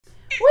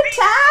What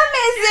time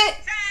is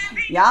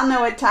it? Y'all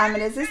know what time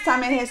it is. It's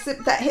time to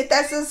hit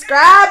that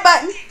subscribe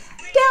button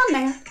down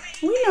there.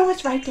 We know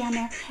it's right down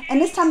there.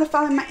 And it's time to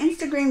follow my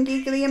Instagram,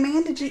 Geekly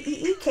Amanda,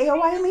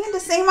 GeeKoy Amanda.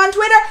 Same on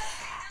Twitter.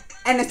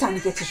 And it's time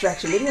to get this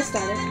reaction video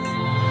started.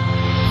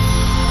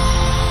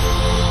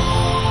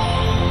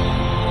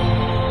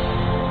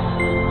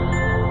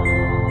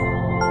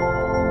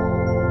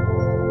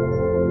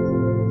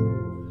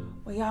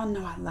 Y'all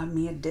know I love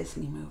me a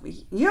Disney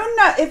movie. You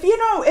know, if you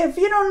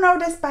don't know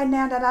this by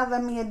now that I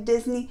love me a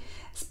Disney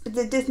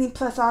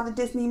Plus, all the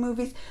Disney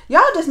movies,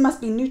 y'all just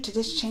must be new to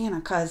this channel,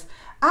 cause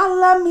I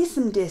love me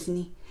some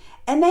Disney.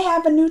 And they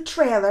have a new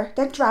trailer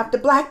that dropped, The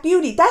Black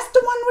Beauty. That's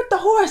the one with the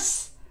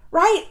horse,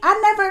 right?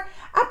 I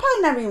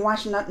probably never even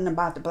watched nothing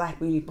about The Black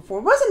Beauty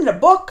before. Wasn't it a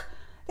book?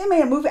 They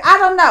made a movie. I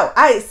don't know.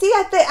 I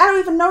don't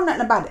even know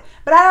nothing about it.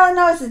 But I don't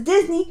know it's a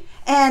Disney,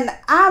 and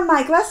I'm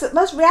like,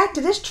 let's react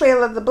to this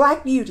trailer of The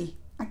Black Beauty.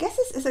 I guess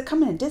is it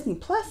coming to Disney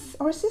Plus,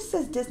 or is this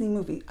says Disney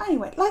movie?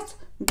 Anyway, let's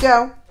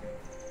go.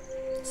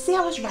 See,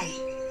 I was right.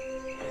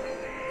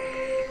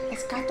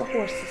 It's got the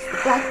horses. The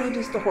Black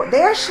Beauty's the horse.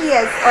 There she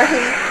is, or he.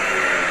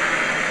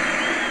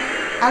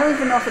 I don't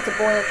even know if it's a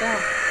boy or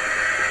girl.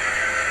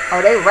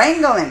 Oh, they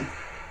wrangling.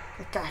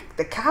 They got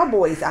the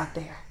cowboys out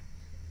there.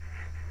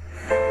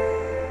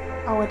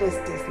 Oh, it is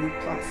Disney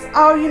Plus.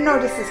 Oh, you know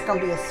this is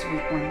gonna be a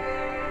sweet one.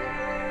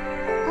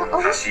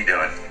 How's she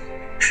doing?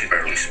 She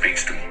barely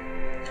speaks to me.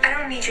 I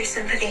don't need your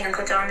sympathy,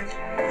 Uncle Don.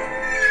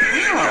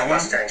 That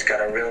Mustang's got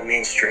a real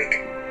mean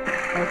streak.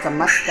 Oh, it's a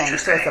Mustang.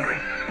 She's just angry.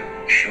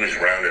 She was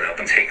rounded up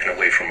and taken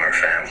away from her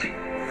family.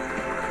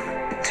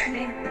 What's her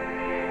name?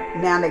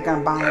 Now they're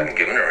gonna bond. I haven't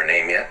given her a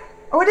name yet.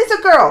 Oh, it is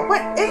a girl.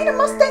 What? Ain't a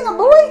Mustang a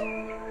boy?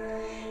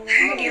 I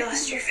heard you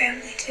lost your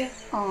family too.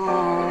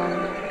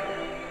 Oh,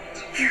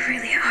 You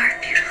really are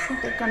beautiful.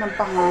 they're gonna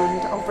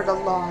bond over the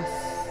loss.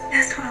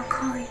 That's what I'll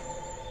call you.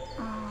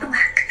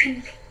 Black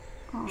Beauty.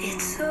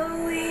 It's so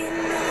weird.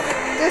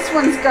 This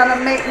one's gonna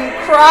make me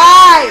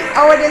cry.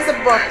 Oh, it is a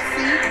book.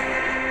 See?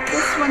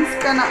 This one's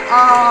gonna.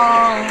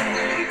 Oh.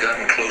 You've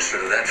gotten closer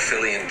to that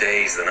filly in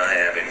days than I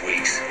have in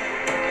weeks.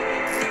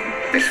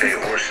 They say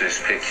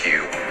horses pick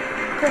you.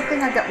 Good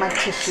thing I got my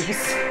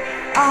tissues.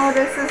 Oh,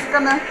 this is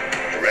gonna.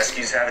 The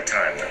rescues have a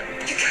time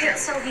limit. You can't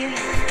sell beauty.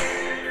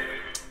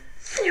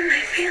 You're my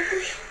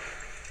family.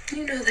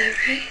 You know that,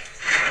 right?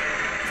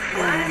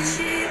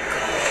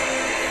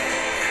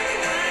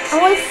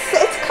 Oh,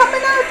 it's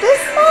coming out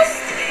this month?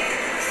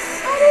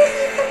 I didn't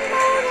even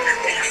know that.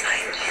 I'm gonna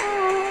find you.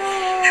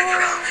 I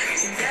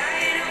promise.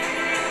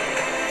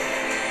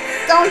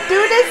 Don't do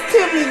this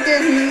to me,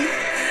 Disney.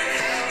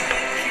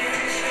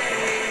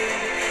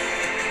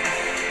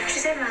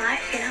 She saved my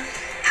life, you know.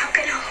 How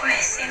can a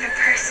horse save a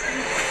person?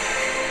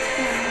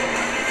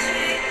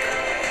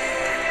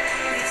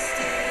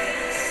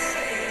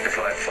 If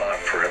I fought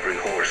for every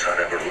horse I'd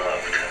ever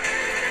loved,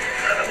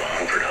 I'd have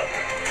 100 of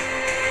them.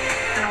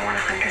 I don't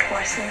want 100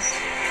 horses.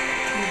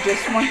 You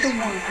just want the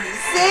one.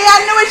 See,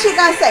 I knew what she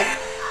gonna say.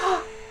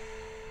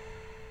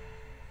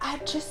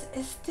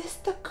 Is this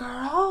the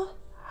girl?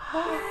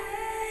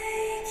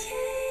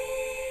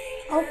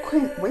 Oh,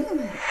 Quinn, wait a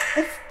minute.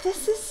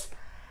 This is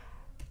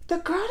the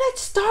girl that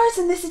stars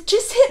in this. It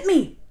just hit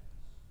me.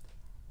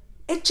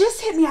 It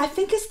just hit me. I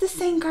think it's the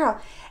same girl.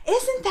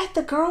 Isn't that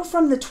the girl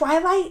from the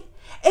Twilight?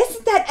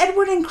 Isn't that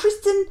Edward and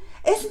Kristen?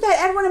 Isn't that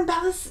Edward and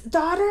Bella's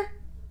daughter?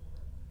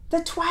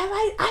 The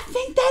Twilight? I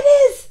think that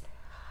is.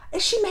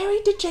 Is she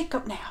married to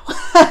Jacob now?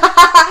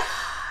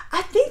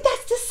 I think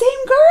that's the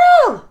same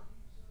girl.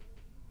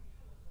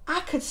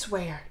 I could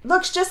swear.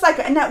 Looks just like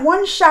her. In that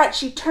one shot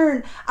she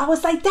turned, I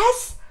was like,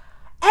 that's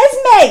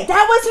Esme.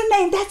 That was her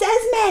name. That's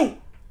Esme.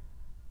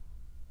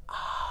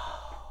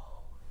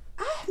 Oh,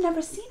 I have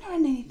never seen her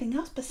in anything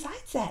else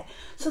besides that.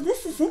 So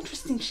this is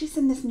interesting. She's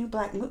in this new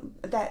Black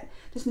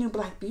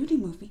Beauty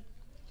movie.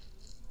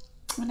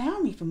 Well, now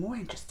I'm even more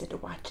interested to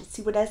watch it.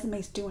 See what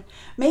Esme's doing.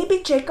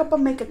 Maybe Jacob will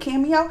make a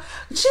cameo.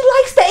 She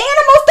likes the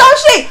animals, don't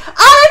she?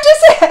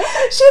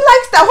 She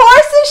likes the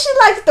horses. She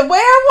likes the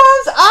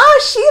werewolves. Oh,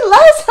 she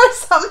loves her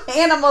some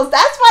animals.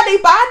 That's why they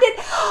bonded.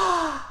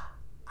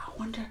 I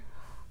wonder.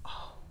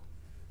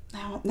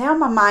 Oh, now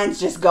my mind's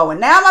just going.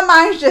 Now my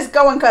mind's just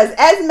going because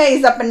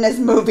Esme's up in this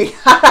movie.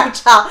 All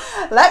right, y'all.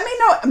 Let me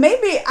know.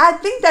 Maybe I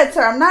think that's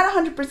her. I'm not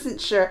 100%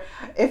 sure.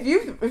 If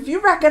you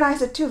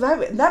recognize it too, let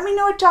me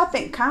know what y'all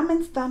think.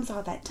 Comments, thumbs,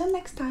 all that. Till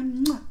next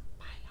time. Mwah.